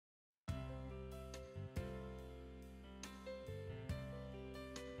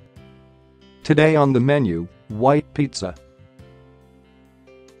Today on the menu, white pizza.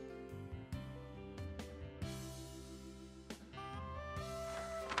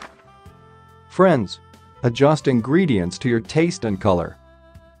 Friends, adjust ingredients to your taste and color.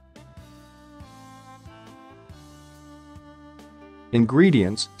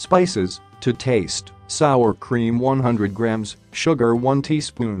 Ingredients: spices to taste, sour cream 100 grams, sugar 1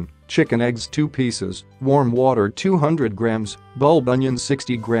 teaspoon, chicken eggs 2 pieces, warm water 200 grams, bulb onions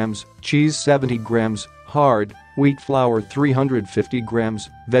 60 grams, cheese 70 grams, hard wheat flour 350 grams,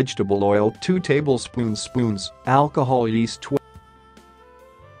 vegetable oil 2 tablespoons, alcohol, yeast 12.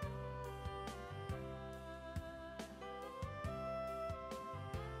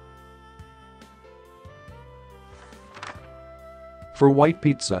 For white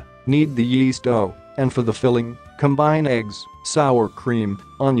pizza, knead the yeast dough, and for the filling, combine eggs, sour cream,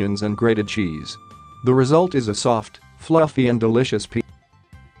 onions and grated cheese. The result is a soft, fluffy and delicious pizza.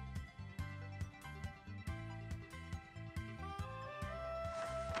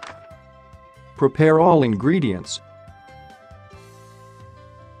 Prepare all ingredients.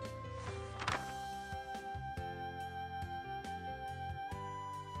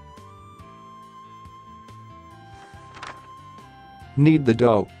 Knead the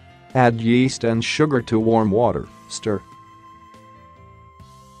dough. Add yeast and sugar to warm water, stir.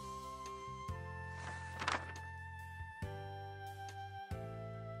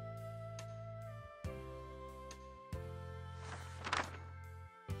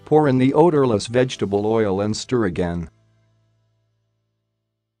 Pour in the odorless vegetable oil and stir again.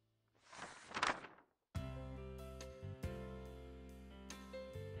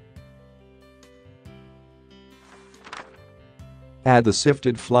 Add the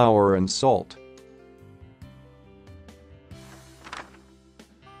sifted flour and salt.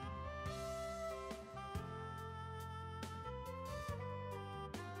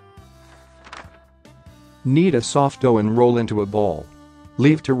 Knead a soft dough and roll into a ball.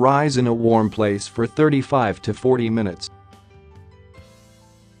 Leave to rise in a warm place for 35 to 40 minutes.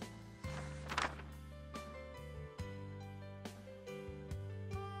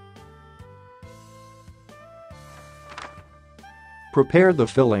 Prepare the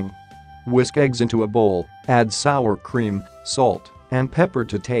filling. Whisk eggs into a bowl, add sour cream, salt, and pepper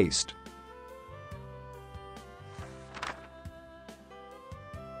to taste.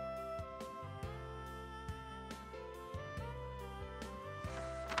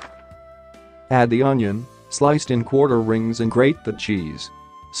 Add the onion, sliced in quarter rings, and grate the cheese.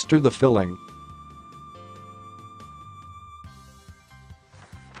 Stir the filling.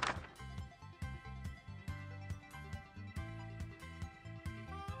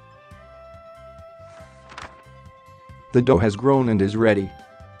 The dough has grown and is ready.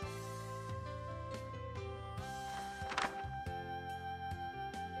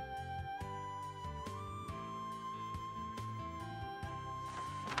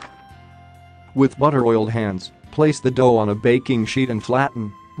 With butter-oiled hands, place the dough on a baking sheet and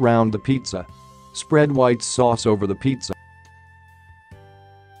flatten, round the pizza. Spread white sauce over the pizza.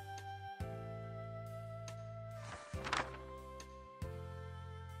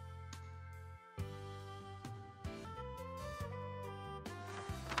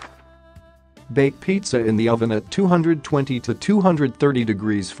 Bake pizza in the oven at 220 to 230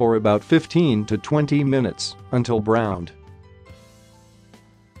 degrees for about 15 to 20 minutes until browned.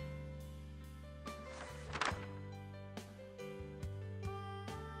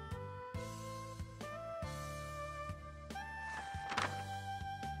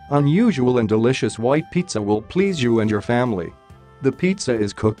 Unusual and delicious white pizza will please you and your family. The pizza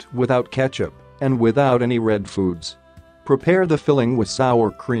is cooked without ketchup and without any red foods. Prepare the filling with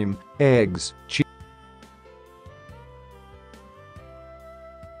sour cream, eggs, cheese.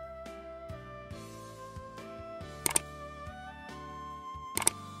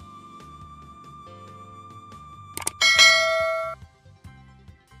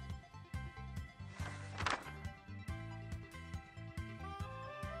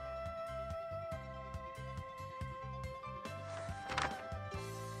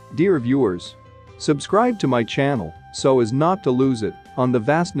 Dear viewers, subscribe to my channel so as not to lose it. On the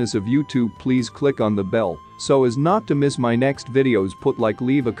vastness of YouTube, please click on the bell so as not to miss my next videos. Put like,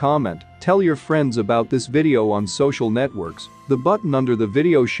 leave a comment, tell your friends about this video on social networks. The button under the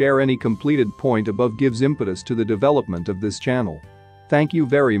video, share any completed point above gives impetus to the development of this channel. Thank you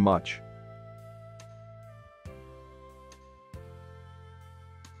very much.